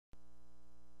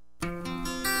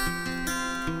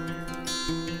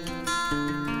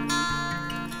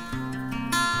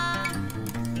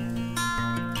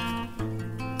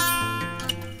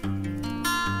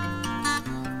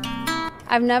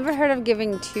I've never heard of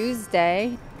Giving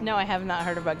Tuesday. No, I have not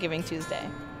heard about Giving Tuesday.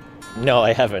 No,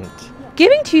 I haven't.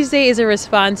 Giving Tuesday is a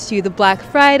response to the Black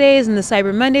Fridays and the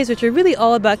Cyber Mondays, which are really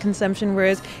all about consumption,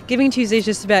 whereas Giving Tuesday is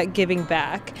just about giving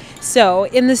back. So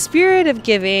in the spirit of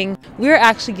giving, we're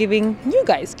actually giving you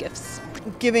guys gifts.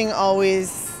 Giving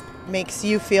always makes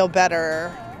you feel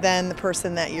better than the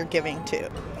person that you're giving to.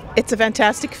 It's a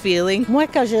fantastic feeling. Moi,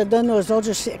 quand je donne aux autres,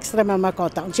 je suis extrêmement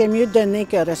contente. J'aime mieux donner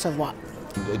que recevoir.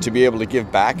 To be able to give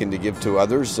back and to give to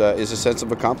others is a sense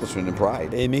of accomplishment and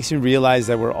pride. It makes me realize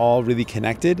that we're all really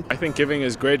connected. I think giving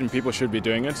is great and people should be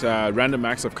doing it. Random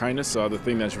acts of kindness are the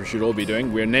thing that we should all be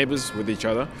doing. We're neighbors with each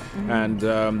other, and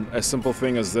a simple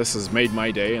thing as this has made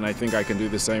my day, and I think I can do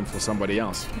the same for somebody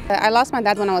else. I lost my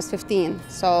dad when I was 15,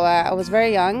 so I was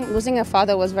very young. Losing a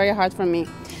father was very hard for me.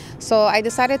 So I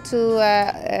decided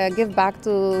to give back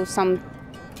to some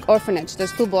orphanage.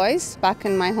 There's 2 boys back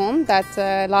in my home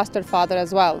that lost their father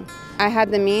as well. I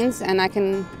had the means and I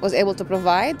was able to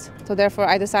provide, so therefore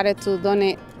I decided to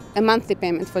donate a monthly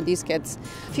payment for these kids.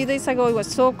 A few days ago it was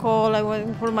so cold, I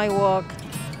went for my walk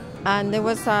and there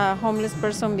was a homeless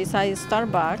person beside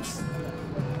Starbucks.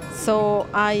 So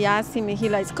I asked him if he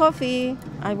likes coffee.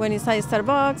 I went inside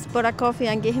Starbucks, bought a coffee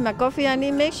and gave him a coffee, and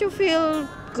it makes you feel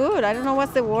good. I don't know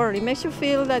what's the word. It makes you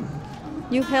feel that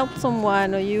you helped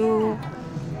someone, or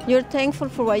you're thankful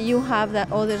for what you have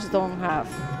that others don't have.